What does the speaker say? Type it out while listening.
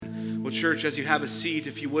Well, church, as you have a seat,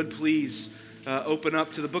 if you would please open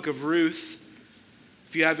up to the book of Ruth.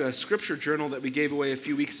 If you have a scripture journal that we gave away a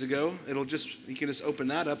few weeks ago, you can just open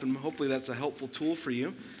that up, and hopefully that's a helpful tool for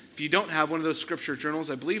you. If you don't have one of those scripture journals,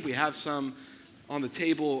 I believe we have some on the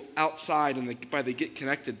table outside by the Get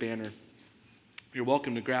Connected banner. You're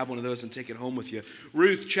welcome to grab one of those and take it home with you.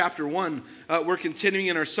 Ruth chapter 1. We're continuing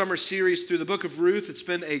in our summer series through the book of Ruth. It's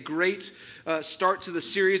been a great start to the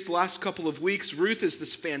series the last couple of weeks. Ruth is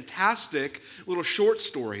this fantastic little short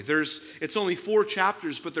story. It's only 4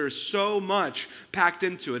 chapters, but there's so much packed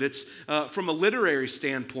into it. It's from a literary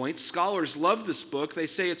standpoint. Scholars love this book. They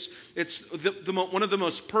say it's one of the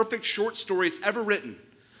most perfect short stories ever written.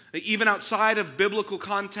 Even outside of biblical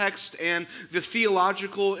context and the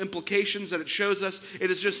theological implications that it shows us,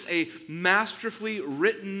 it is just a masterfully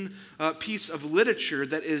written piece of literature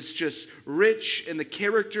that is just rich, and the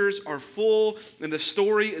characters are full, and the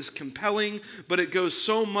story is compelling, but it goes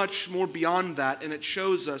so much more beyond that, and it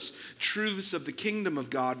shows us truths of the kingdom of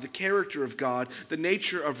God, the character of God, the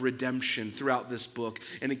nature of redemption throughout this book,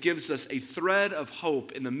 and it gives us a thread of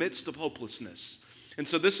hope in the midst of hopelessness. And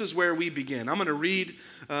so this is where we begin. I'm going to read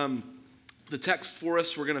the text for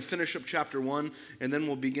us. We're going to finish up chapter 1, and then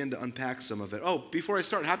we'll begin to unpack some of it. Oh, before I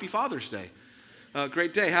start, happy Father's Day.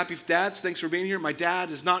 Great day. Happy dads. Thanks for being here. My dad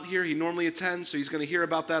is not here. He normally attends, so he's going to hear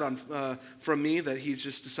about that from me, that he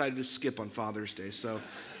just decided to skip on Father's Day. So,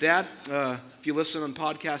 Dad, if you listen on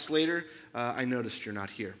podcast later, I noticed you're not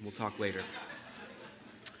here. We'll talk later.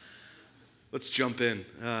 Let's jump in.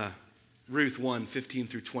 Ruth 1, 15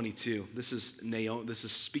 through 22. This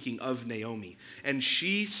is speaking of Naomi. And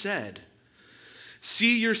she said,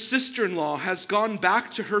 "See, your sister-in-law has gone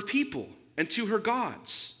back to her people and to her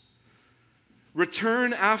gods.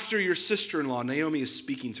 Return after your sister-in-law." Naomi is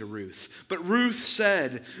speaking to Ruth. But Ruth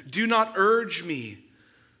said, "Do not urge me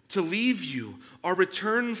to leave you or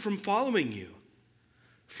return from following you.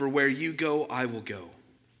 For where you go, I will go,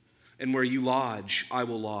 and where you lodge, I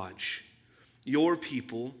will lodge. Your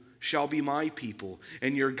people shall be my people,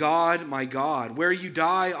 and your God my God. Where you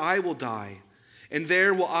die, I will die, and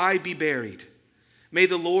there will I be buried. May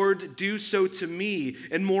the Lord do so to me,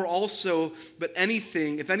 and more also, if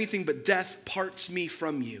anything but death parts me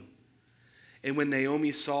from you." And when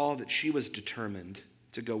Naomi saw that she was determined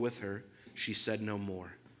to go with her, she said no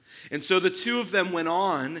more. And so the two of them went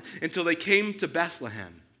on until they came to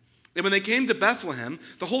Bethlehem. And when they came to Bethlehem,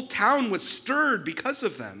 the whole town was stirred because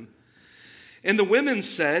of them. And the women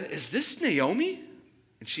said, "Is this Naomi?"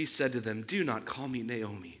 And she said to them, "Do not call me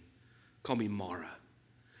Naomi. Call me Mara.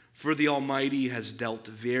 For the Almighty has dealt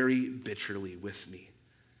very bitterly with me.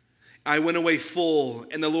 I went away full,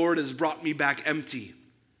 and the Lord has brought me back empty.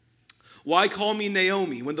 Why call me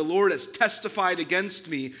Naomi when the Lord has testified against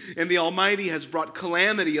me, and the Almighty has brought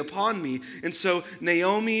calamity upon me?" And so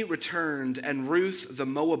Naomi returned, and Ruth the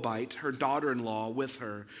Moabite, her daughter-in-law, with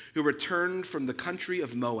her, who returned from the country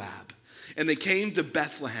of Moab. And they came to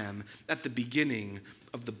Bethlehem at the beginning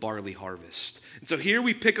of the barley harvest. And so here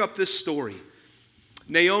we pick up this story.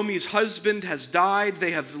 Naomi's husband has died.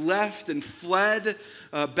 They have left and fled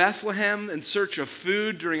Bethlehem in search of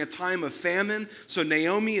food during a time of famine. So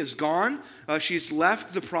Naomi is gone. She's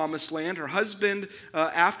left the promised land. Her husband,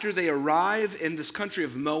 after they arrive in this country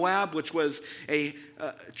of Moab, which was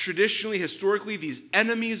traditionally, historically, these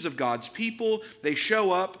enemies of God's people, they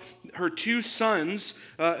show up. Her 2 sons,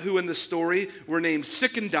 who in the story were named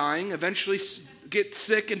Sick and Dying, eventually get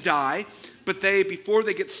sick and die. But before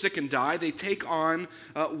they get sick and die, they take on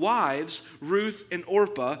wives, Ruth and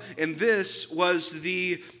Orpah, and this was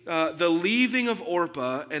the leaving of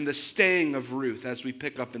Orpah and the staying of Ruth, as we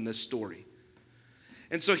pick up in this story.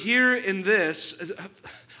 And so here in this,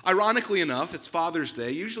 ironically enough, it's Father's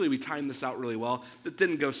Day. Usually we time this out really well. That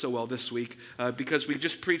didn't go so well this week because we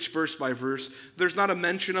just preached verse by verse. There's not a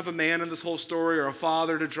mention of a man in this whole story or a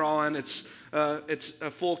father to draw on. It's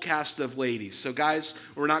a full cast of ladies. So guys,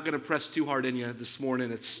 we're not going to press too hard in you this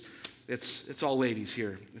morning. It's all ladies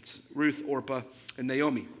here. It's Ruth, Orpah, and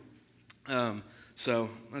Naomi. So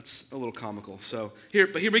that's a little comical.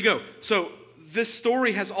 But here we go. So this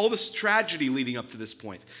story has all this tragedy leading up to this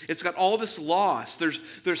point. It's got all this loss.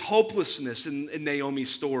 There's hopelessness in Naomi's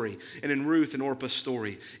story and in Ruth and Orpah's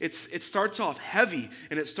story. It starts off heavy,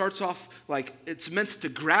 and it starts off like it's meant to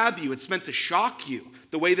grab you. It's meant to shock you,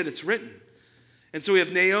 the way that it's written. And so we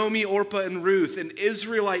have Naomi, Orpah, and Ruth, an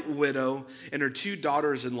Israelite widow, and her 2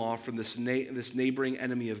 daughters-in-law from this neighboring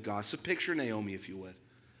enemy of God. So picture Naomi, if you would.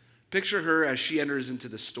 Picture her as she enters into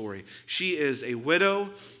the story. She is a widow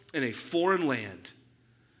in a foreign land.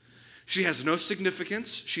 She has no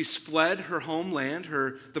significance. She's fled her homeland,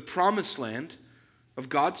 the promised land of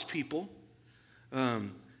God's people.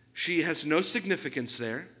 She has no significance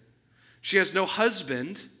there. She has no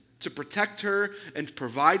husband to protect her and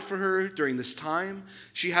provide for her during this time.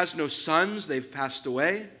 She has no sons. They've passed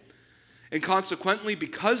away. And consequently,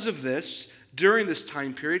 because of this, during this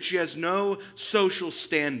time period, she has no social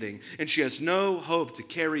standing, and she has no hope to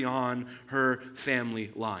carry on her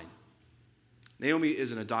family line. Naomi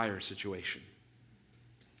is in a dire situation.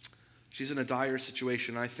 She's in a dire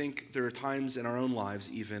situation. I think there are times in our own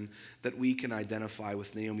lives even that we can identify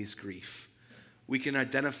with Naomi's grief. We can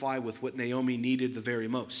identify with what Naomi needed the very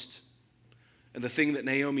most. And the thing that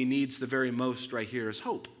Naomi needs the very most right here is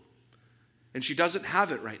hope. And she doesn't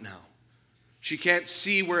have it right now. She can't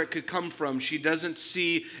see where it could come from. She doesn't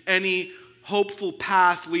see any hopeful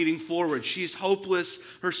path leading forward. She's hopeless.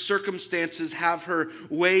 Her circumstances have her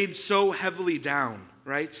weighed so heavily down,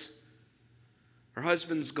 right? Her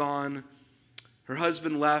husband's gone. Her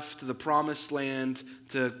husband left the promised land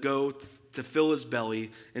to go to fill his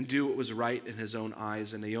belly and do what was right in his own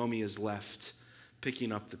eyes. And Naomi is left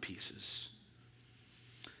picking up the pieces.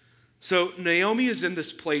 So Naomi is in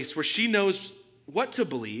this place where she knows what to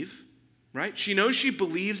believe, right? She knows she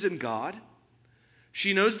believes in God.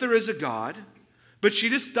 She knows there is a God, but she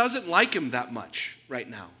just doesn't like him that much right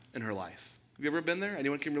now in her life. Have you ever been there?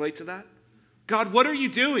 Anyone can relate to that? God, what are you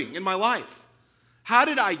doing in my life? How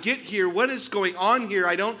did I get here? What is going on here?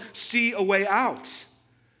 I don't see a way out.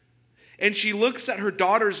 And she looks at her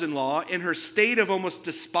daughters-in-law in her state of almost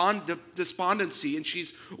despondency, and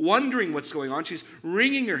she's wondering what's going on. She's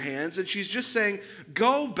wringing her hands, and she's just saying,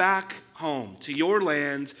 go back home to your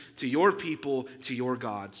land, to your people, to your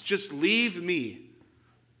gods. Just leave me.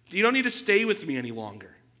 You don't need to stay with me any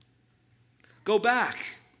longer. Go back.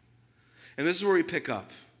 And this is where we pick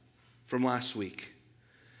up from last week.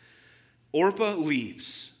 Orpah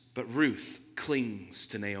leaves, but Ruth clings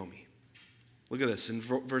to Naomi. Look at this in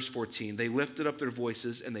verse 14. They lifted up their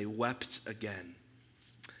voices and they wept again.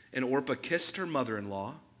 And Orpah kissed her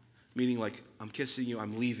mother-in-law, meaning like, I'm kissing you,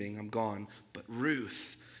 I'm leaving, I'm gone. But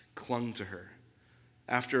Ruth clung to her.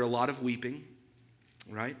 After a lot of weeping,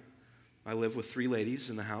 right? I live with 3 ladies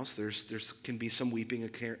in the house. There can be some weeping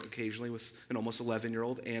occasionally with an almost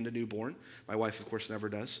 11-year-old and a newborn. My wife, of course, never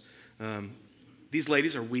does. These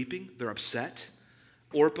ladies are weeping. They're upset.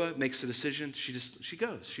 Orpah makes a decision. She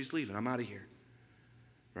goes. She's leaving. I'm out of here.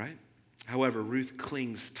 Right? However, Ruth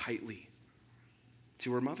clings tightly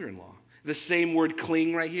to her mother-in-law. The same word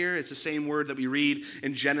cling right here, it's the same word that we read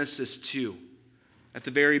in Genesis 2 at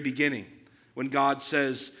the very beginning when God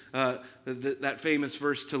says that famous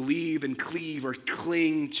verse to leave and cleave or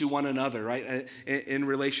cling to one another, right? In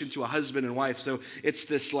relation to a husband and wife. So it's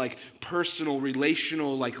this like personal,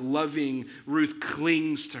 relational, like loving Ruth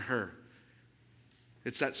clings to her.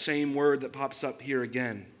 It's that same word that pops up here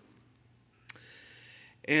again.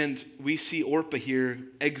 And we see Orpah here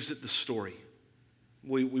exit the story.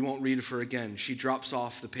 We won't read of her again. She drops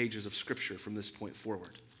off the pages of Scripture from this point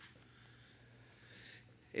forward.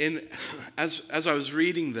 And as I was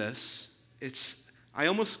reading this, I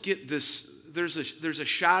almost get this, there's a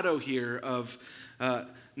shadow here of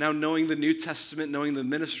now knowing the New Testament, knowing the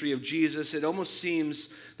ministry of Jesus. It almost seems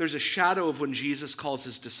there's a shadow of when Jesus calls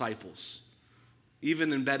his disciples,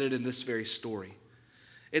 even embedded in this very story.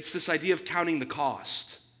 It's this idea of counting the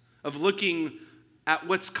cost, of looking at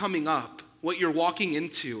what's coming up, what you're walking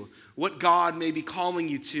into, what God may be calling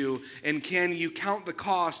you to, and can you count the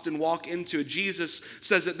cost and walk into it? Jesus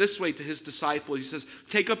says it this way to his disciples. He says,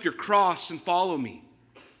 take up your cross and follow me,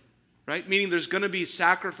 right? Meaning there's going to be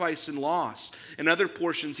sacrifice and loss. In other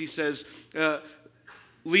portions, he says,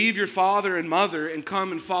 leave your father and mother and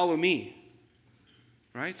come and follow me,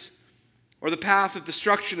 right? Or the path of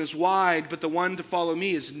destruction is wide, but the one to follow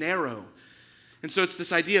me is narrow. And so it's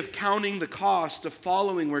this idea of counting the cost of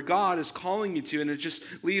following where God is calling you to. And it just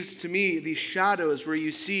leaves to me these shadows where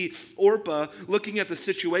you see Orpah looking at the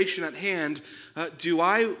situation at hand. Do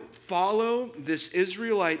I follow this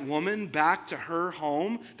Israelite woman back to her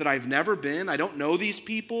home that I've never been? I don't know these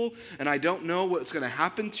people and I don't know what's going to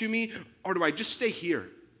happen to me. Or do I just stay here?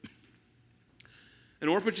 And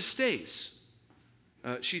Orpah just stays.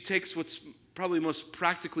 She takes what's probably most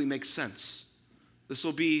practically makes sense. This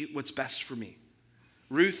will be what's best for me.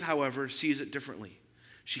 Ruth, however, sees it differently.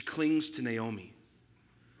 She clings to Naomi.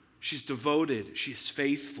 She's devoted. She's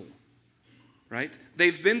faithful, right?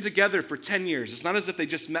 They've been together for 10 years. It's not as if they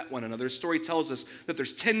just met one another. The story tells us that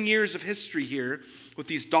there's 10 years of history here with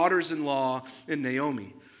these daughters-in-law and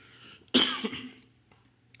Naomi.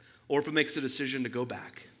 Orpah makes a decision to go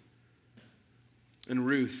back. And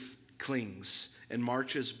Ruth clings and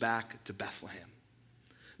marches back to Bethlehem.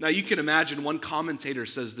 Now you can imagine one commentator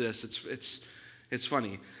says this. It's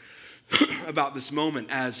funny. about this moment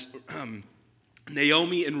as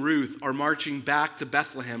Naomi and Ruth are marching back to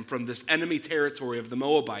Bethlehem from this enemy territory of the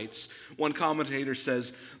Moabites. One commentator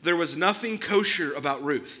says, there was nothing kosher about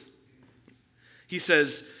Ruth. He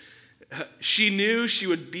says, she knew she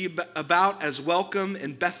would be about as welcome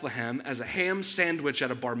in Bethlehem as a ham sandwich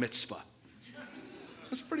at a bar mitzvah.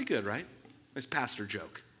 That's pretty good, right? Nice pastor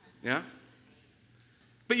joke, yeah?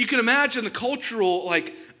 But you can imagine the cultural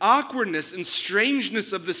awkwardness and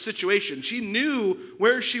strangeness of this situation. She knew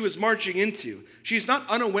where she was marching into. She's not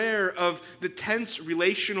unaware of the tense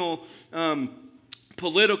relational,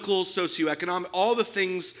 political, socioeconomic, all the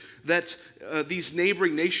things that these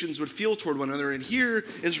neighboring nations would feel toward one another. And here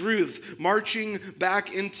is Ruth marching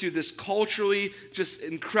back into this culturally just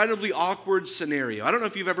incredibly awkward scenario. I don't know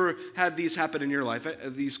if you've ever had these happen in your life,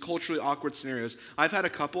 these culturally awkward scenarios. I've had a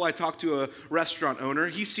couple. I talked to a restaurant owner.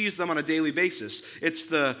 He sees them on a daily basis. It's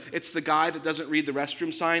the guy that doesn't read the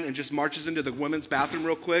restroom sign and just marches into the women's bathroom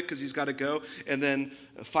real quick because he's got to go. And then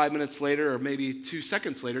 5 minutes later, or maybe 2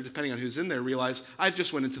 seconds later, depending on who's in there, realize I've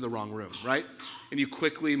just went into the wrong room, right? And you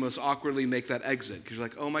quickly, most awkwardly make that exit because you're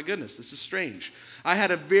like, oh my goodness, this is strange. I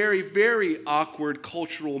had a very, very awkward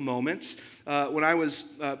cultural moment when I was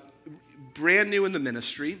brand new in the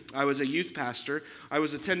ministry. I was a youth pastor. I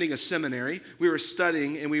was attending a seminary. We were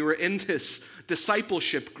studying, and we were in this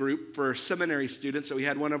discipleship group for seminary students. So we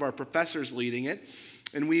had one of our professors leading it.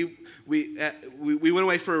 And we went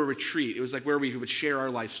away for a retreat. It was like where we would share our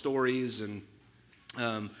life stories, and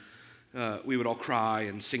we would all cry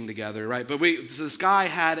and sing together, right? But so this guy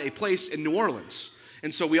had a place in New Orleans.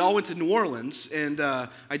 And so we all went to New Orleans, and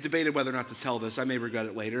I debated whether or not to tell this. I may regret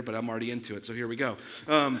it later, but I'm already into it, so here we go.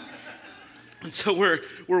 And so we're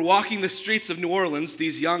walking the streets of New Orleans,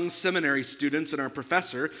 these young seminary students and our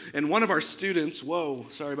professor, and one of our students,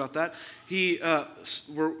 sorry about that,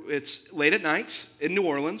 it's late at night in New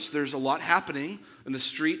Orleans. There's a lot happening in the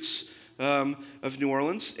streets of New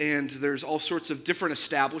Orleans, and there's all sorts of different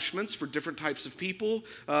establishments for different types of people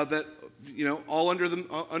that, all under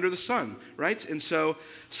the sun, right? And so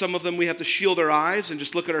some of them we have to shield our eyes and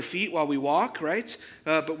just look at our feet while we walk, right?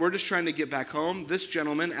 But we're just trying to get back home. This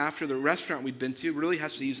gentleman, after the restaurant we'd been to, really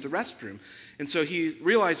has to use the restroom. And so he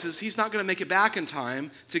realizes he's not going to make it back in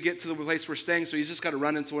time to get to the place we're staying, so he's just got to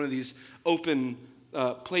run into one of these open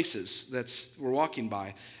places we're walking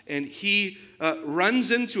by. And he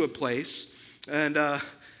runs into a place, and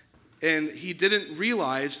he didn't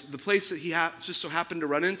realize the place that he just so happened to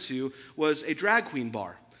run into was a drag queen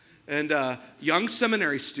bar. And young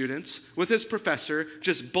seminary students with his professor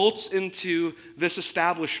just bolts into this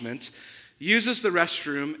establishment, uses the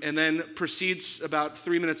restroom, and then proceeds about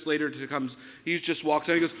 3 minutes later he just walks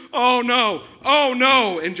out and he goes, oh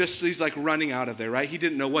no, and he's like running out of there, right? He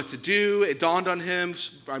didn't know what to do. It dawned on him,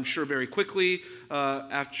 I'm sure very quickly,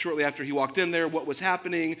 shortly after he walked in there, what was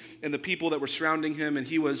happening and the people that were surrounding him, and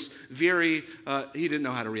he was he didn't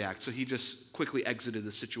know how to react, so he just quickly exited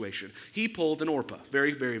the situation. He pulled an Orpah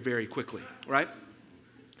very, very, very quickly, right?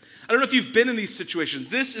 I don't know if you've been in these situations.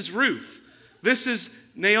 This is Ruth. This is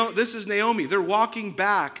Naomi. They're walking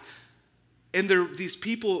back, and these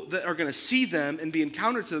people that are going to see them and be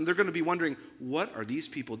encountered to them, they're going to be wondering, what are these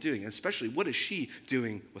people doing? And especially, what is she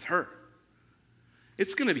doing with her?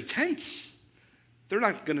 It's going to be tense. They're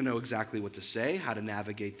not going to know exactly what to say, how to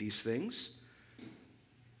navigate these things,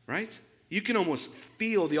 right? You can almost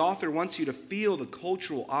feel, the author wants you to feel the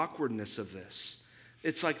cultural awkwardness of this.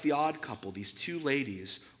 It's like the Odd Couple, these two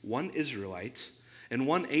ladies, one Israelite and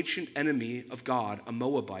one ancient enemy of God, a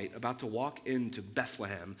Moabite, about to walk into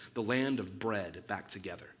Bethlehem, the land of bread, back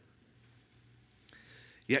together.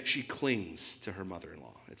 Yet she clings to her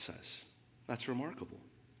mother-in-law, it says. That's remarkable.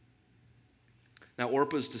 Now,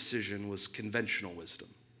 Orpah's decision was conventional wisdom.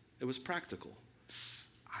 It was practical.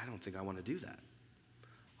 I don't think I want to do that.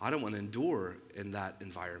 I don't want to endure in that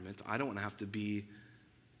environment. I don't want to have to be,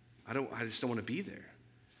 I just don't want to be there.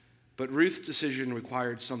 But Ruth's decision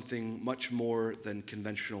required something much more than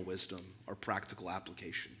conventional wisdom or practical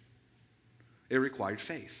application. It required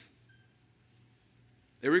faith.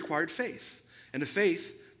 It required faith, and a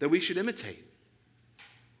faith that we should imitate.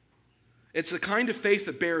 It's the kind of faith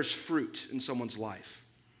that bears fruit in someone's life.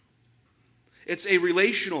 It's a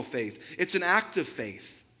relational faith. It's an active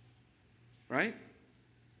faith, right?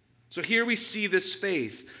 So here we see this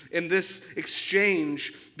faith in this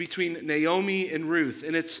exchange between Naomi and Ruth.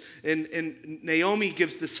 And Naomi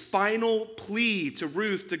gives this final plea to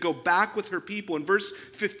Ruth to go back with her people. In verse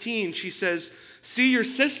 15, she says, see, your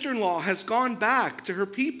sister-in-law has gone back to her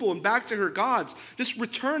people and back to her gods. Just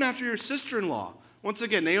return after your sister-in-law. Once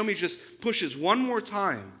again, Naomi just pushes one more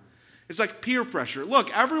time. It's like peer pressure.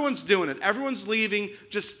 Look, everyone's doing it. Everyone's leaving.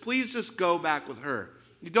 Please just go back with her.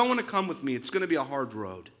 You don't want to come with me. It's going to be a hard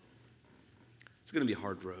road. It's going to be a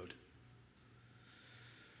hard road.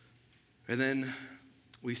 And then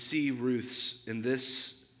we see Ruth's, in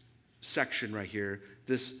this section right here,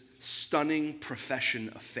 this stunning profession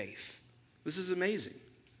of faith. This is amazing.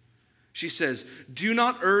 She says, do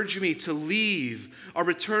not urge me to leave or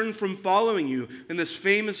return from following you, in this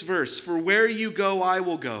famous verse, for where you go, I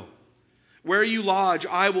will go. Where you lodge,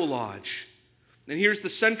 I will lodge. And here's the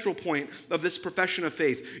central point of this profession of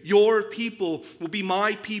faith. Your people will be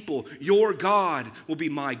my people. Your God will be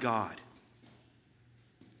my God.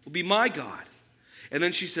 Will be my God. And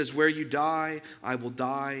then she says, where you die, I will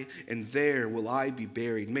die, and there will I be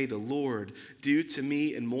buried. May the Lord do to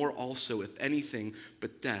me and more also, if anything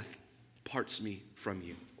but death parts me from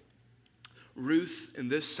you. Ruth, in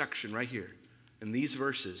this section right here, in these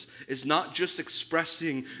verses, is not just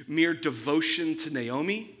expressing mere devotion to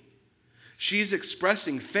Naomi. She's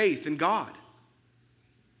expressing faith in God.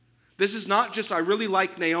 This is not just, I really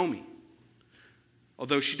like Naomi,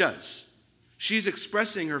 although she does. She's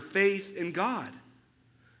expressing her faith in God.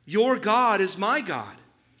 Your God is my God.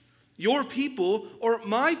 Your people are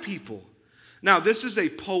my people. Now, this is a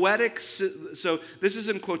poetic, so this is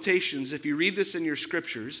in quotations. If you read this in your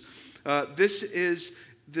scriptures, this is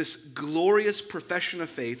this glorious profession of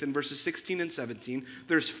faith in verses 16 and 17.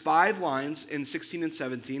 There's 5 lines in 16 and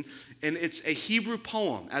 17, and it's a Hebrew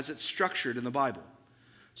poem as it's structured in the Bible.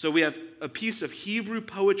 So we have a piece of Hebrew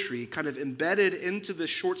poetry kind of embedded into this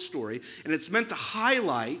short story, and it's meant to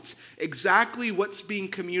highlight exactly what's being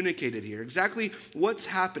communicated here, exactly what's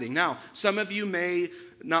happening. Now, some of you may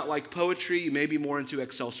not like poetry. You may be more into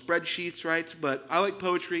Excel spreadsheets, right? But I like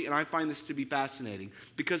poetry, and I find this to be fascinating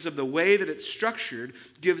because of the way that it's structured,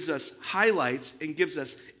 gives us highlights and gives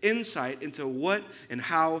us insight into what and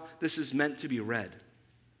how this is meant to be read.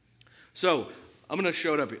 So I'm going to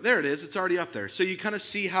show it up here. There it is. It's already up there. So you kind of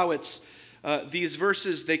see how it's these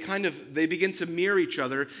verses, they begin to mirror each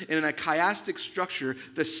other in a chiastic structure.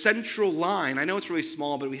 The central line, I know it's really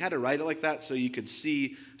small, but we had to write it like that so you could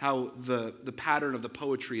see how the pattern of the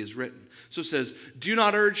poetry is written. So it says, do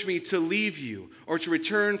not urge me to leave you or to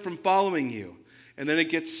return from following you. And then it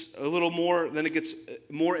gets a little more, then it gets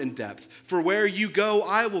more in depth. For where you go,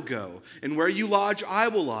 I will go. And where you lodge, I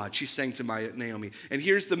will lodge, she's saying to Naomi. And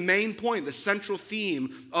here's the main point, the central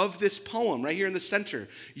theme of this poem, right here in the center.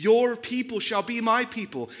 Your people shall be my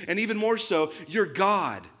people. And even more so, your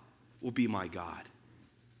God will be my God.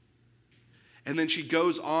 And then she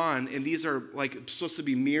goes on, and these are like supposed to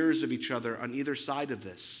be mirrors of each other on either side of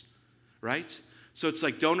this, right? So it's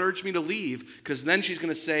like, don't urge me to leave, because then she's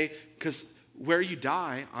going to say, because where you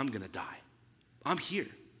die, I'm going to die. I'm here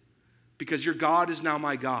because your God is now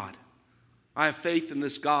my God. I have faith in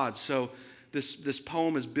this God. So this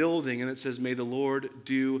poem is building, and it says, may the Lord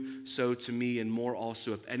do so to me and more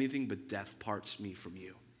also, if anything but death parts me from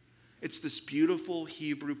you. It's this beautiful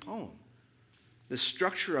Hebrew poem. The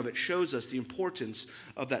structure of it shows us the importance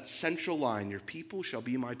of that central line. Your people shall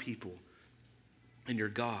be my people, and your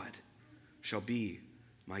God shall be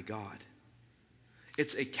my God.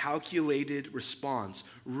 It's a calculated response.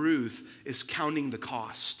 Ruth is counting the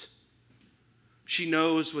cost. She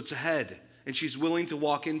knows what's ahead, and she's willing to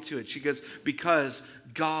walk into it. She goes, because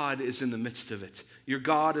God is in the midst of it. Your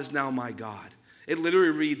God is now my God. It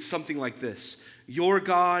literally reads something like this. Your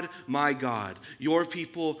God, my God. Your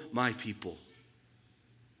people, my people.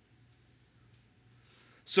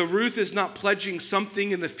 So Ruth is not pledging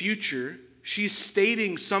something in the future. She's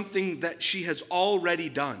stating something that she has already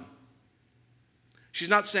done. She's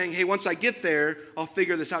not saying, hey, once I get there, I'll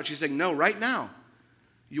figure this out. She's saying, no, right now,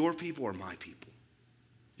 your people are my people.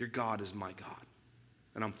 Your God is my God,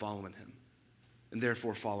 and I'm following him, and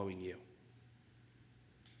therefore following you.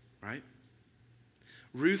 Right?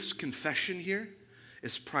 Ruth's confession here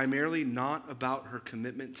is primarily not about her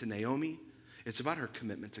commitment to Naomi. It's about her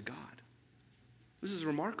commitment to God. This is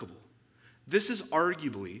remarkable. This is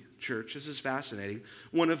arguably, church, this is fascinating,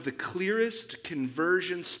 one of the clearest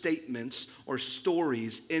conversion statements or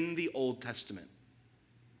stories in the Old Testament.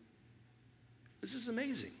 This is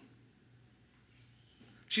amazing.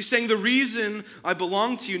 She's saying the reason I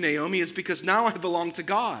belong to you, Naomi, is because now I belong to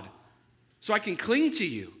God. So I can cling to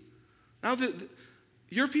you. Now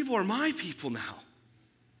your people are my people now.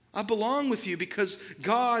 I belong with you because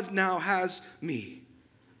God now has me.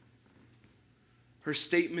 Her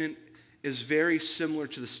statement is very similar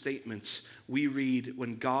to the statements we read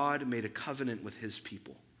when God made a covenant with his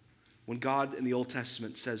people. When God in the Old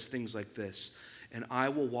Testament says things like this, and I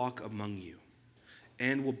will walk among you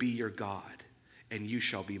and will be your God, and you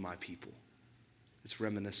shall be my people. It's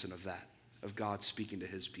reminiscent of that, of God speaking to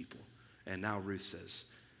his people. And now Ruth says,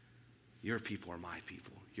 your people are my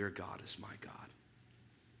people. Your God is my God.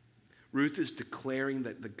 Ruth is declaring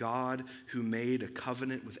that the God who made a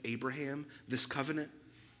covenant with Abraham, this covenant,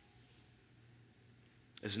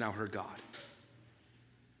 is now her God.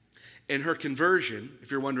 And her conversion,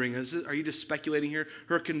 if you're wondering, are you just speculating here?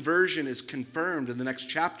 Her conversion is confirmed in the next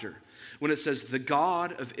chapter when it says, the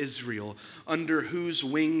God of Israel, under whose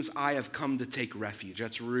wings I have come to take refuge.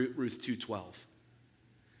 That's Ruth 2:12.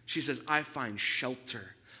 She says, I find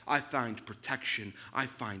shelter. I find protection. I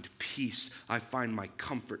find peace. I find my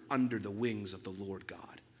comfort under the wings of the Lord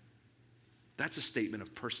God. That's a statement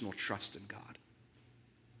of personal trust in God.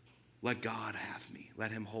 Let God have me.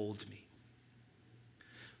 Let him hold me.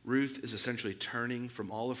 Ruth is essentially turning from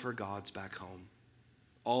all of her gods back home,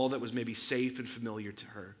 all that was maybe safe and familiar to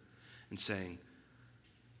her, and saying,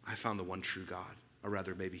 I found the one true God, or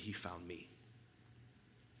rather maybe he found me.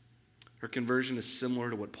 Her conversion is similar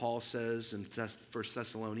to what Paul says in 1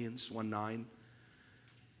 Thessalonians 1:9,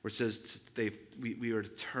 where it says we are to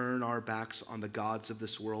turn our backs on the gods of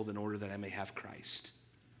this world in order that I may have Christ.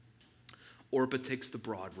 Orpah takes the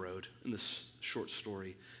broad road in this short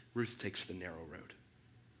story. Ruth takes the narrow road.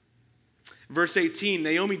 Verse 18,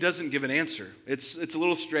 Naomi doesn't give an answer. It's a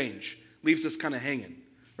little strange. Leaves us kind of hanging,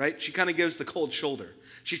 right? She kind of gives the cold shoulder.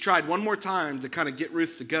 She tried one more time to kind of get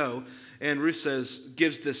Ruth to go, and Ruth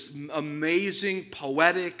gives this amazing,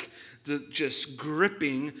 poetic, just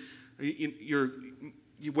gripping,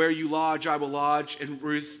 where you lodge, I will lodge, and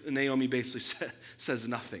Naomi basically says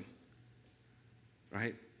nothing,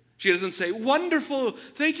 right? She doesn't say, wonderful,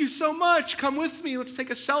 thank you so much, come with me, let's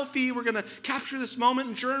take a selfie, we're going to capture this moment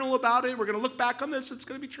and journal about it, we're going to look back on this, it's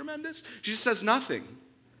going to be tremendous. She just says nothing,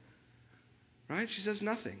 right? She says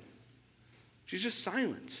nothing. She's just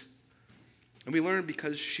silent. And we learn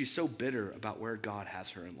because she's so bitter about where God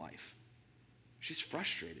has her in life. She's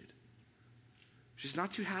frustrated. She's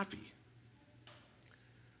not too happy.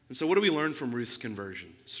 And so what do we learn from Ruth's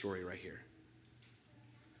conversion story right here?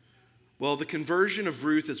 Well, the conversion of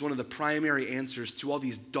Ruth is one of the primary answers to all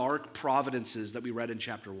these dark providences that we read in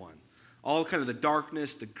chapter 1. All kind of the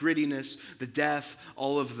darkness, the grittiness, the death,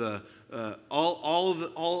 all that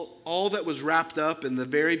was wrapped up in the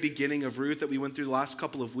very beginning of Ruth that we went through the last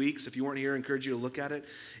couple of weeks. If you weren't here, I encourage you to look at it.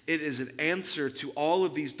 It is an answer to all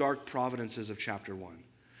of these dark providences of chapter 1.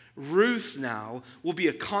 Ruth now will be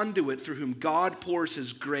a conduit through whom God pours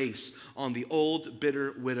his grace on the old,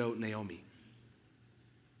 bitter widow Naomi.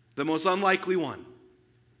 The most unlikely one.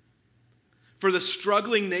 For the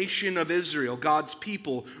struggling nation of Israel, God's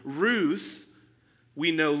people, Ruth,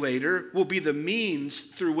 we know later, will be the means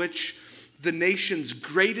through which the nation's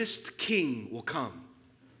greatest king will come.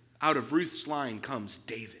 Out of Ruth's line comes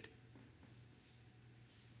David.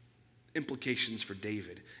 Implications for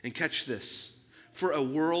David. And catch this. For a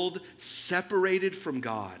world separated from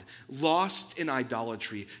God, lost in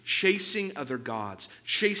idolatry, chasing other gods,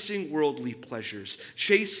 chasing worldly pleasures,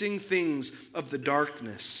 chasing things of the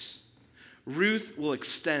darkness, Ruth will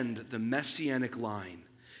extend the messianic line,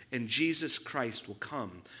 and Jesus Christ will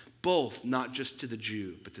come, both not just to the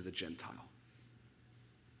Jew, but to the Gentile,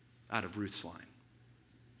 out of Ruth's line.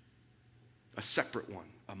 A separate one,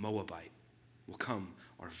 a Moabite, will come,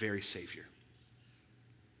 our very Savior.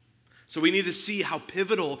 So we need to see how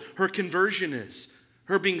pivotal her conversion is,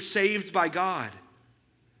 her being saved by God.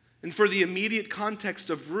 And for the immediate context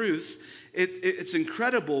of Ruth, it's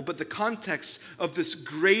incredible, but the context of this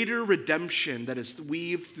greater redemption that is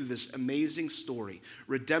weaved through this amazing story,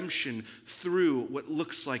 redemption through what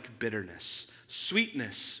looks like bitterness.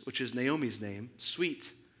 Sweetness, which is Naomi's name,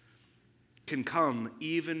 sweet, can come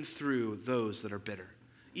even through those that are bitter,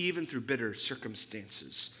 even through bitter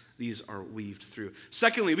circumstances. These are weaved through.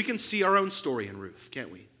 Secondly, we can see our own story in Ruth,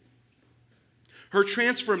 can't we? Her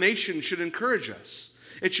transformation should encourage us.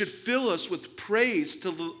 It should fill us with praise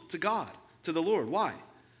to God, to the Lord. Why?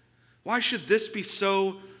 Why should this be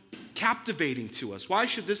so captivating to us? Why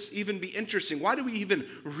should this even be interesting? Why do we even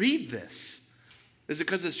read this? Is it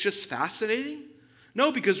because it's just fascinating?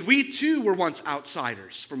 No, because we too were once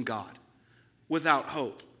outsiders from God, without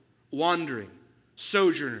hope, wandering,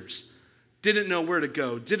 sojourners, didn't know where to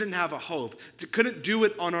go, didn't have a hope, couldn't do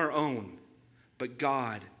it on our own. But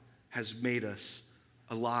God has made us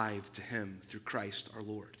alive to him through Christ our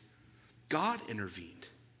Lord. God intervened.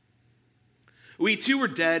 We too were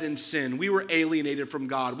dead in sin. We were alienated from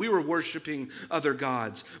God. We were worshiping other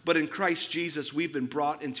gods. But in Christ Jesus, we've been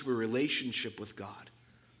brought into a relationship with God.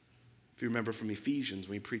 If you remember from Ephesians,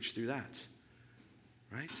 we preached through that,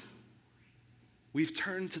 right? We've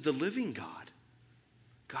turned to the living God.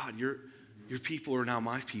 God, your people are now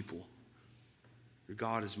my people. Your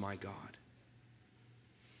God is my God.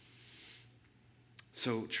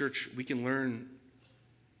 So, church, we can learn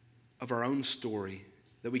of our own story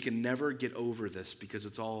that we can never get over this because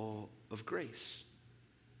it's all of grace.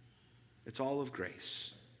 It's all of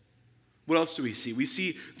grace. What else do we see? We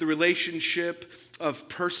see the relationship of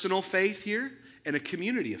personal faith here and a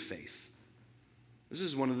community of faith. This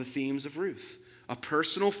is one of the themes of Ruth. A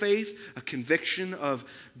personal faith, a conviction of,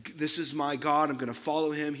 this is my God, I'm going to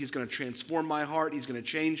follow him, he's going to transform my heart, he's going to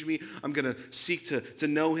change me, I'm going to seek to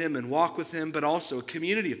know him and walk with him, but also a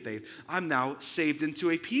community of faith. I'm now saved into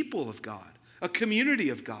a people of God, a community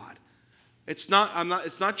of God. It's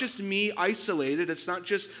not just me isolated, it's not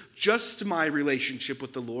just my relationship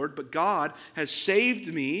with the Lord, but God has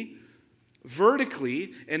saved me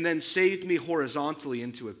vertically and then saved me horizontally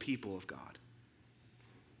into a people of God.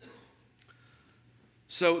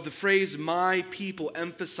 So the phrase, my people,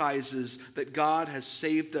 emphasizes that God has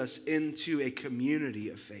saved us into a community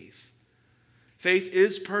of faith. Faith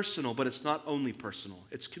is personal, but it's not only personal,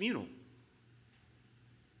 it's communal.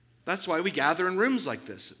 That's why we gather in rooms like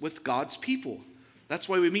this with God's people. That's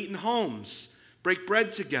why we meet in homes, break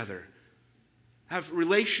bread together, have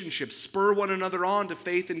relationships, spur one another on to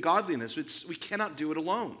faith and godliness. We cannot do it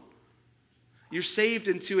alone. You're saved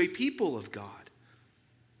into a people of God.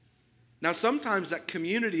 Now, sometimes that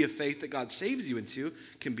community of faith that God saves you into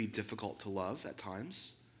can be difficult to love at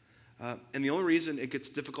times. And the only reason it gets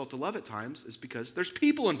difficult to love at times is because there's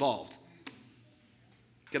people involved.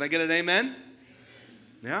 Can I get an amen?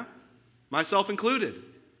 Yeah? Myself included.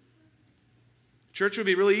 Church would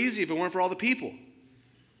be really easy if it weren't for all the people.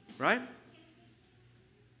 Right?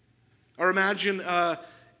 Or imagine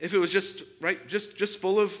if it was just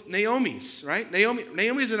full of Naomi's, right?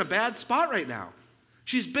 Naomi's in a bad spot right now.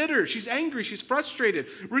 She's bitter, she's angry, she's frustrated.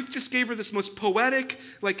 Ruth just gave her this most poetic,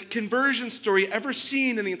 conversion story ever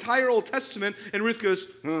seen in the entire Old Testament, and Ruth goes,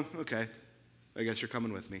 oh, okay, I guess you're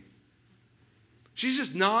coming with me. She's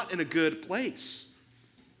just not in a good place.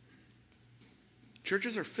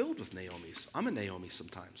 Churches are filled with Naomis. I'm a Naomi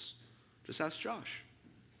sometimes. Just ask Josh.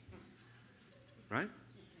 Right?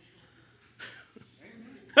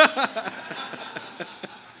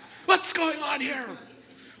 What's going on here?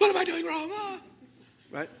 What am I doing wrong?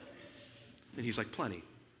 Right? And he's like, plenty.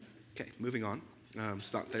 Okay, moving on.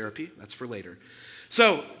 It's not therapy. That's for later.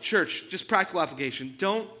 So, church, just practical application.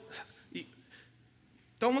 Don't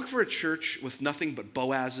look for a church with nothing but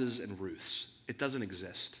Boazes and Ruths. It doesn't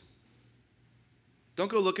exist.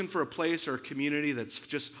 Don't go looking for a place or a community that's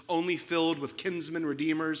just only filled with kinsmen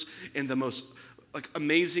redeemers and the most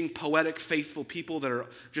amazing, poetic, faithful people that are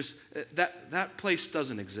just, that place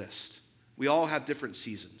doesn't exist. We all have different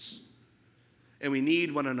seasons. And we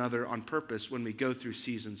need one another on purpose when we go through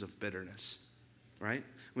seasons of bitterness, right?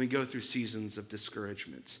 When we go through seasons of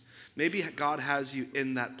discouragement. Maybe God has you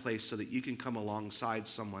in that place so that you can come alongside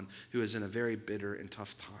someone who is in a very bitter and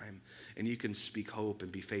tough time, and you can speak hope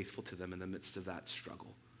and be faithful to them in the midst of that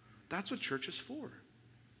struggle. That's what church is for,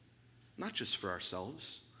 not just for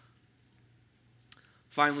ourselves.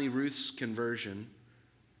 Finally, Ruth's conversion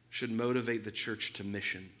should motivate the church to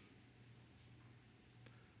mission.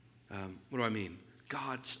 What do I mean?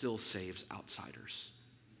 God still saves outsiders.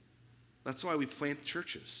 That's why we plant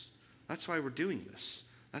churches. That's why we're doing this.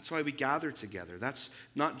 That's why we gather together. That's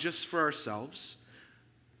not just for ourselves.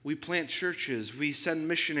 We plant churches, we send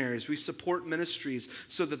missionaries, we support ministries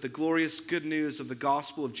so that the glorious good news of the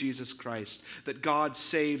gospel of Jesus Christ, that God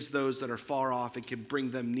saves those that are far off and can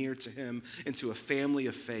bring them near to him into a family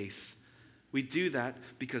of faith. We do that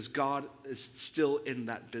because God is still in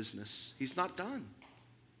that business. He's not done.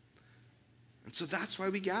 And so that's why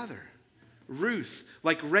we gather. Ruth,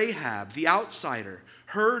 like Rahab, the outsider,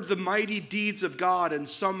 heard the mighty deeds of God, and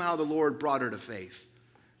somehow the Lord brought her to faith.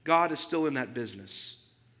 God is still in that business.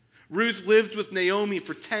 Ruth lived with Naomi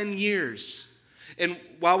for 10 years. And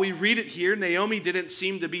while we read it here, Naomi didn't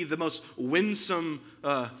seem to be the most winsome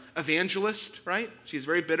evangelist, right? She's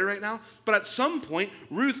very bitter right now. But at some point,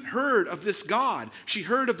 Ruth heard of this God. She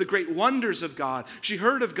heard of the great wonders of God. She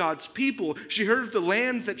heard of God's people. She heard of the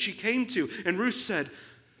land that she came to. And Ruth said,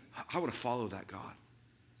 I want to follow that God.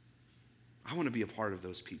 I want to be a part of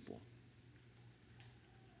those people.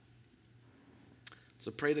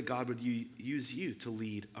 So pray that God would use you to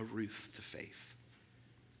lead a Ruth to faith.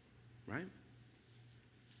 Right?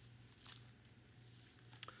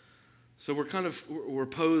 So we're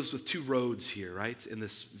posed with two roads here, right? In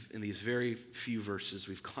these very few verses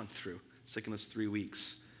we've gone through. It's taken us 3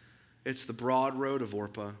 weeks. It's the broad road of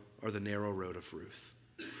Orpah or the narrow road of Ruth.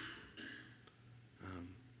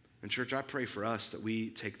 And church, I pray for us that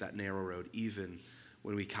we take that narrow road even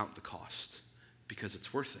when we count the cost, because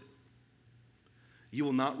it's worth it. you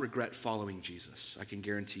will not regret following Jesus. I can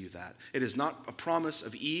guarantee you that. It is not a promise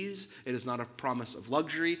of ease. It is not a promise of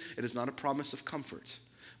luxury. It is not a promise of comfort.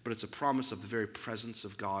 But it's a promise of the very presence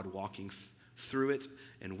of God walking through it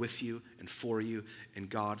and with you and for you, and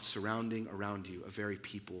God surrounding around you a very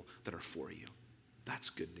people that are for you. That's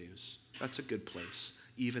good news. That's a good place,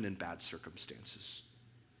 even in bad circumstances.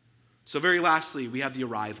 So very lastly, we have the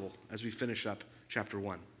arrival as we finish up chapter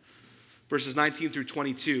 1. Verses 19 through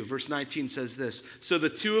 22. Verse 19 says this: So the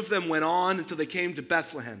two of them went on until they came to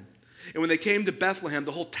Bethlehem. And when they came to Bethlehem,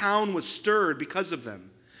 the whole town was stirred because of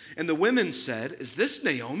them. And the women said, "Is this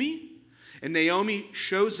Naomi?" And Naomi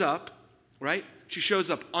shows up, right? She shows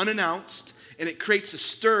up unannounced, and it creates a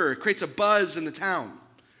stir, it creates a buzz in the town.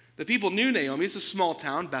 The people knew Naomi. It's a small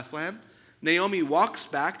town, Bethlehem. Naomi walks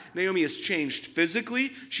back. Naomi has changed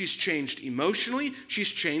physically. She's changed emotionally. She's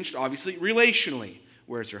changed, obviously, relationally.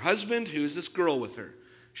 Where's her husband? Who's this girl with her?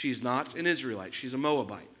 She's not an Israelite. She's a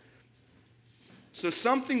Moabite. So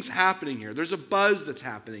something's happening here. There's a buzz that's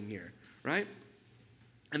happening here, right?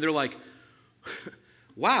 And they're like,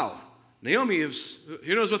 wow, Naomi is,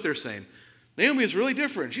 who knows what they're saying? Naomi is really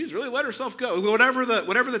different. She's really let herself go. Whatever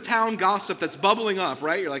the town gossip that's bubbling up,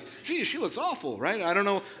 right? You're like, gee, she looks awful, right? I don't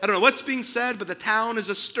know what's being said, but the town is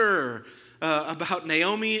astir about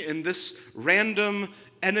Naomi and this random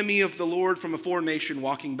enemy of the Lord from a foreign nation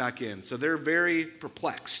walking back in. So they're very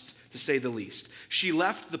perplexed, to say the least. She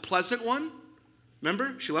left the pleasant one.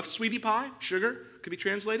 Remember? She left sweetie pie, sugar, could be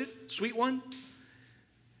translated, sweet one.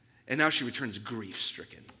 And now she returns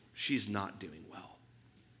grief-stricken. She's not doing well.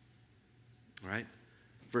 All right?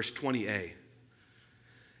 Verse 20a.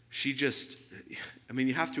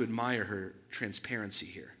 You have to admire her transparency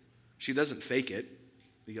here. She doesn't fake it.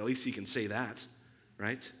 At least you can say that,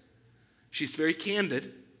 right? She's very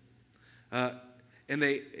candid. And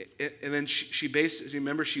then she basically,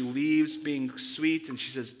 remember, she leaves being sweet, and she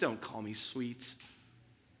says, "Don't call me sweet.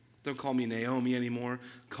 Don't call me Naomi anymore.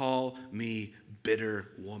 Call me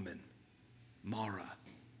bitter woman. Mara.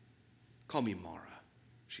 Call me Mara,"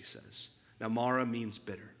 she says. Now, Mara means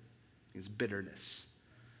bitter. It means bitterness,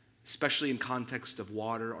 especially in context of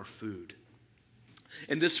water or food.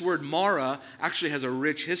 And this word Mara actually has a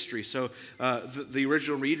rich history. So the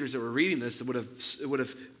original readers that were reading this, it would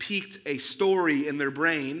have piqued a story in their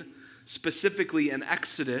brain, specifically in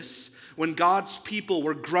Exodus, when God's people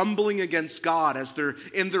were grumbling against God as they're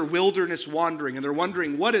in their wilderness wandering, and they're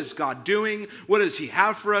wondering, what is God doing? What does he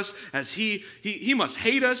have for us? As he must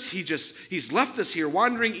hate us. He's left us here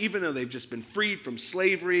wandering, even though they've just been freed from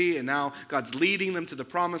slavery, and now God's leading them to the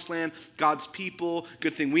promised land. God's people,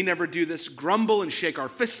 good thing we never do this, grumble and shake our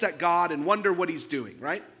fists at God and wonder what he's doing,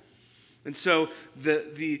 right? And so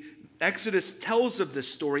the Exodus tells of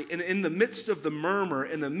this story, and in the midst of the murmur,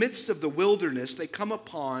 in the midst of the wilderness, they come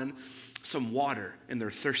upon some water, and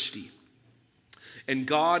they're thirsty. And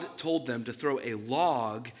God told them to throw a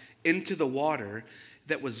log into the water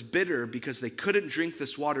that was bitter because they couldn't drink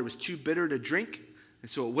this water. It was too bitter to drink,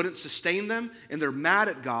 and so it wouldn't sustain them. And they're mad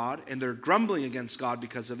at God, and they're grumbling against God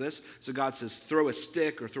because of this. So God says, throw a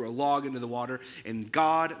stick or throw a log into the water, and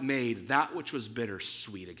God made that which was bitter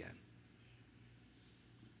sweet again.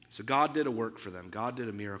 So God did a work for them. God did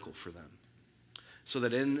a miracle for them. So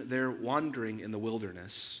that in their wandering in the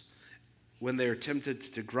wilderness, when they're tempted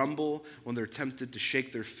to grumble, when they're tempted to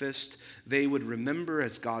shake their fist, they would remember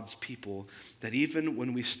as God's people that even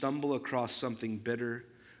when we stumble across something bitter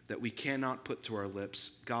that we cannot put to our lips,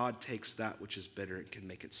 God takes that which is bitter and can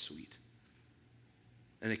make it sweet.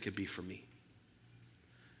 And it could be for me.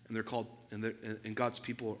 And they're called, and God's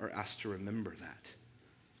people are asked to remember that.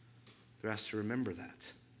 They're asked to remember that.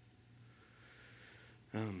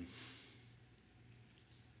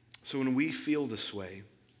 So when we feel this way,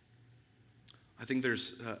 I think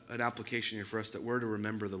there's an application here for us that we're to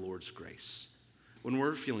remember the Lord's grace. When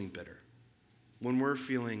we're feeling bitter, when we're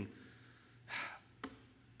feeling,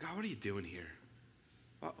 God, what are you doing here?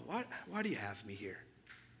 Why do you have me here?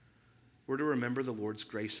 We're to remember the Lord's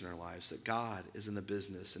grace in our lives, that God is in the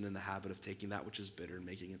business and in the habit of taking that which is bitter and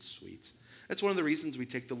making it sweet. That's one of the reasons we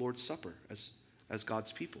take the Lord's Supper as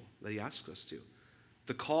God's people, that he asks us to.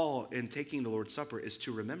 The call in taking the Lord's Supper is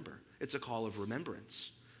to remember. It's a call of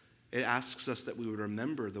remembrance. It asks us that we would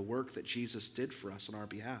remember the work that Jesus did for us on our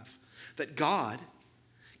behalf. That God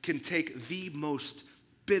can take the most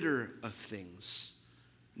bitter of things,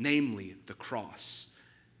 namely the cross,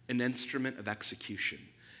 an instrument of execution,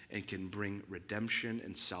 and can bring redemption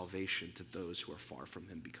and salvation to those who are far from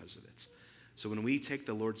him because of it. So when we take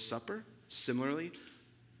the Lord's Supper, similarly,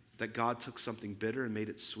 that God took something bitter and made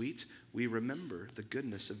it sweet, we remember the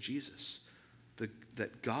goodness of Jesus.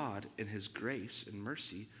 That God, in his grace and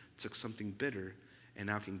mercy, took something bitter and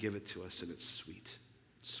now can give it to us, and it's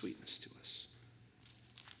sweetness to us.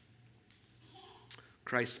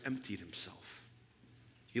 Christ emptied himself.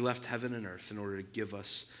 He left heaven and earth in order to give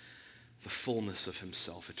us the fullness of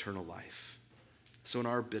himself, eternal life. So in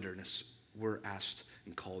our bitterness, we're asked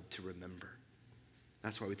and called to remember.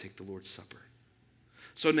 That's why we take the Lord's Supper.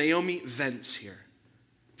 So Naomi vents here.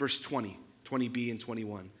 Verse 20b and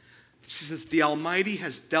 21. She says, the Almighty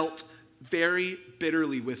has dealt very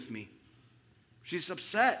bitterly with me. She's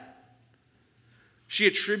upset. She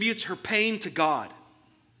attributes her pain to God.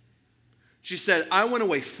 She said, I went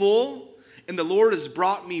away full, and the Lord has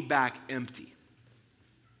brought me back empty.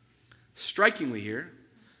 Strikingly here,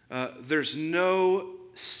 there's no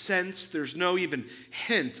sense, there's no even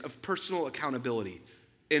hint of personal accountability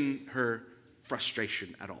in her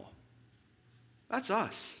frustration at all. That's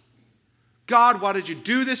us. God, why did you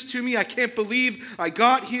do this to me? I can't believe I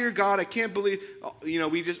got here. God, I can't believe.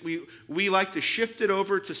 We like to shift it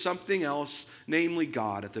over to something else, namely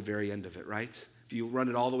God at the very end of it, right? If you run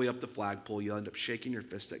it all the way up the flagpole, you'll end up shaking your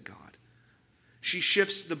fist at God. She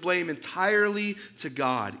shifts the blame entirely to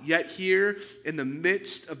God. Yet here, in the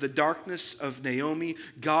midst of the darkness of Naomi,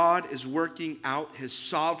 God is working out his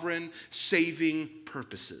sovereign, saving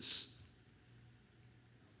purposes.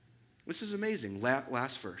 This is amazing.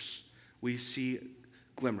 Last verse. We see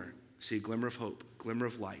a glimmer of hope, glimmer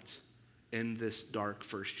of light in this dark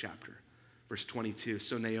first chapter. Verse 22,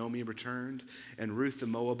 so Naomi returned, and Ruth the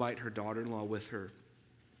Moabite, her daughter-in-law, with her,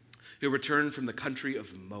 who returned from the country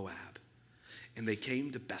of Moab. And they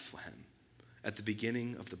came to Bethlehem at the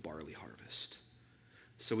beginning of the barley harvest.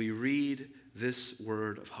 So we read this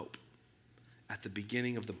word of hope at the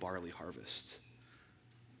beginning of the barley harvest.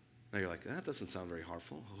 Now you're like, that doesn't sound very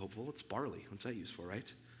hopeful. It's barley. What's that used for,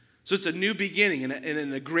 right? So it's a new beginning in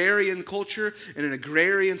an agrarian culture, in an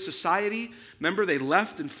agrarian society. Remember, they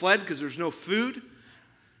left and fled because there's no food.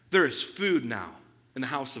 There is food now in the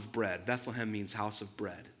house of bread. Bethlehem means house of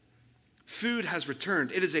bread. Food has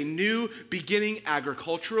returned. It is a new beginning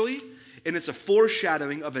agriculturally, and it's a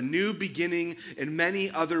foreshadowing of a new beginning in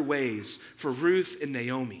many other ways for Ruth and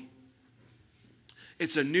Naomi.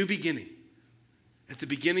 It's a new beginning. At the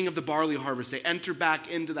beginning of the barley harvest, they enter back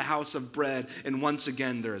into the house of bread, and once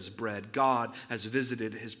again there is bread. God has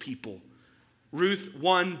visited his people. Ruth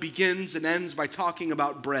 1 begins and ends by talking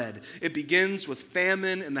about bread. It begins with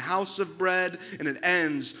famine in the house of bread, and it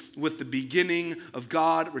ends with the beginning of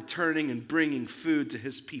God returning and bringing food to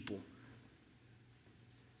his people.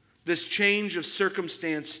 This change of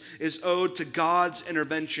circumstance is owed to God's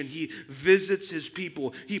intervention. He visits his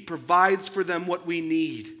people. He provides for them what we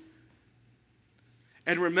need.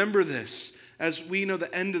 And remember this, as we know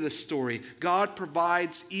the end of the story, God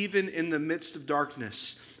provides even in the midst of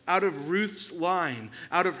darkness. Out of Ruth's line,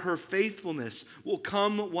 out of her faithfulness, will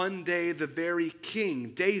come one day the very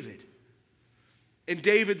king, David. And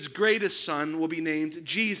David's greatest son will be named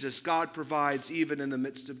Jesus. God provides even in the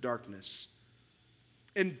midst of darkness.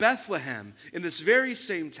 In Bethlehem, in this very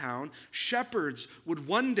same town, shepherds would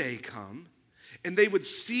one day come and they would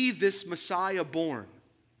see this Messiah born.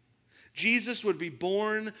 Jesus would be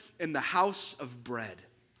born in the house of bread.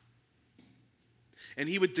 And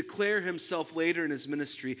he would declare himself later in his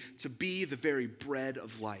ministry to be the very bread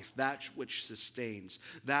of life, that which sustains,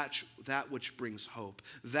 that which brings hope,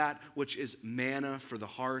 that which is manna for the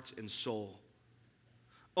heart and soul.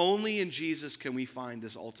 Only in Jesus can we find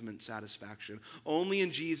this ultimate satisfaction. Only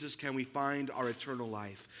in Jesus can we find our eternal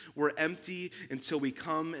life. We're empty until we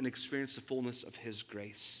come and experience the fullness of his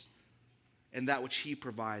grace and that which he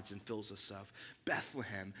provides and fills us up.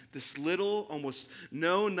 Bethlehem, this little, almost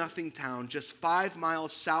know-nothing town just 5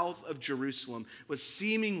 miles south of Jerusalem, was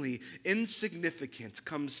seemingly insignificant,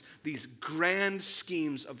 comes these grand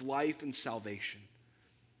schemes of life and salvation.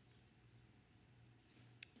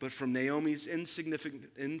 But from Naomi's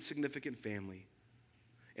insignificant family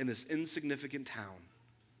in this insignificant town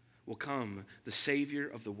will come the Savior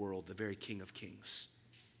of the world, the very King of Kings.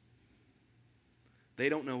 They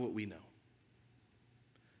don't know what we know.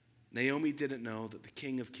 Naomi didn't know that the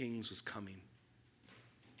King of Kings was coming.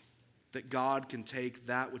 That God can take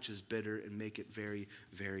that which is bitter and make it very,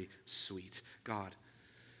 very sweet. God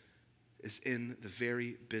is in the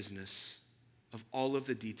very business of all of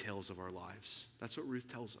the details of our lives. That's what Ruth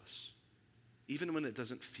tells us. Even when it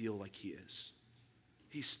doesn't feel like he is.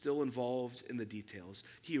 He's still involved in the details.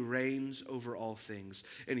 He reigns over all things,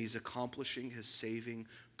 and he's accomplishing his saving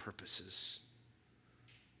purposes.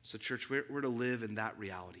 So church, we're to live in that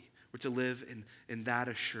reality. We're to live in that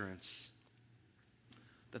assurance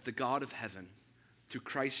that the God of heaven, through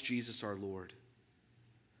Christ Jesus our Lord,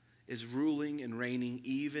 is ruling and reigning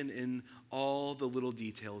even in all the little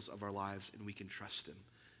details of our lives, and we can trust him,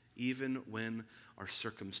 even when our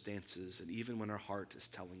circumstances and even when our heart is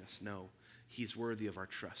telling us no, he's worthy of our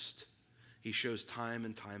trust. He shows time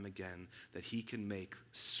and time again that he can make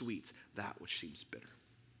sweet that which seems bitter.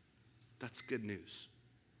 That's good news.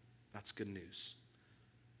 That's good news.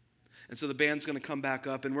 And so the band's going to come back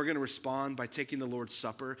up, and we're going to respond by taking the Lord's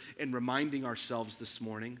Supper and reminding ourselves this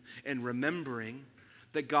morning and remembering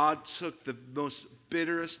that God took the most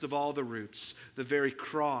bitterest of all the roots, the very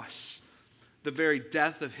cross, the very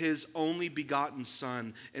death of his only begotten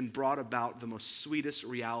Son, and brought about the most sweetest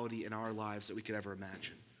reality in our lives that we could ever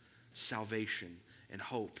imagine. Salvation and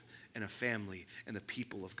hope and a family and the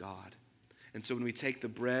people of God. And so when we take the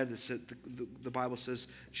bread, the Bible says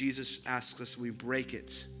Jesus asks us, we break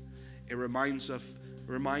it. It reminds us,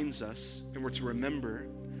 and we're to remember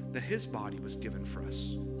that his body was given for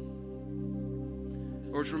us.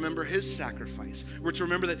 Or to remember his sacrifice. We're to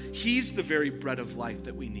remember that he's the very bread of life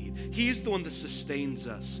that we need. He's the one that sustains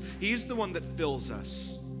us. He's the one that fills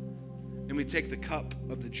us. And we take the cup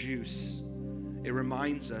of the juice. It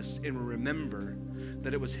reminds us and we remember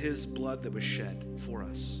that it was his blood that was shed for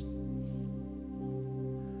us.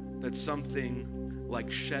 That something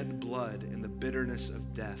like shed blood in the bitterness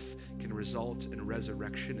of death can result in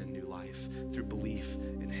resurrection and new life through belief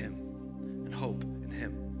in him and hope in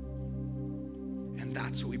him. And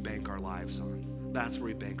that's what we bank our lives on. That's where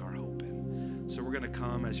we bank our hope in. So we're going to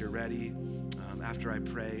come as you're ready. After I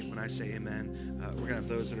pray, when I say amen, we're going to have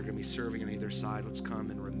those that are going to be serving on either side. Let's come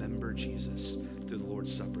and remember Jesus through the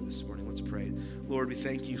Lord's Supper this morning. Let's pray. Lord, we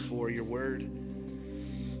thank you for your word.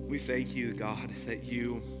 We thank you, God, that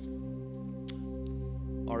you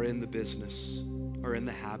are in the business, are in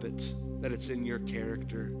the habit, that it's in your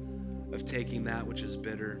character of taking that which is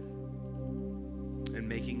bitter and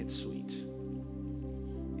making it sweet.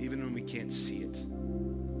 Even when we can't see it,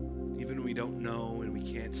 even when we don't know and we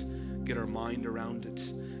can't get our mind around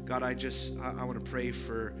it. God, I want to pray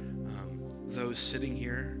for those sitting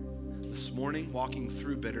here this morning, walking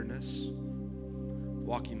through bitterness,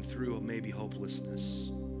 walking through maybe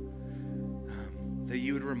hopelessness, that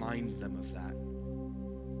you would remind them of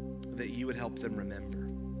that you would help them remember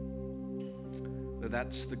that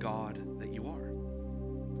that's the God that you are.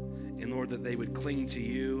 And Lord, that they would cling to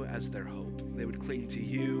you as their hope. They would cling to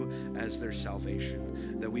you as their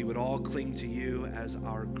salvation. That we would all cling to you as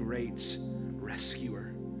our great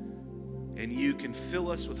rescuer. And you can fill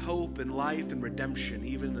us with hope and life and redemption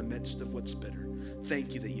even in the midst of what's bitter.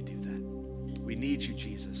 Thank you that you do that. We need you,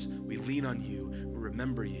 Jesus. We lean on you. We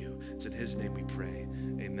remember you. It's in his name we pray.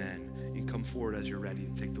 Amen. You can come forward as you're ready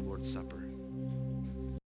to take the Lord's Supper.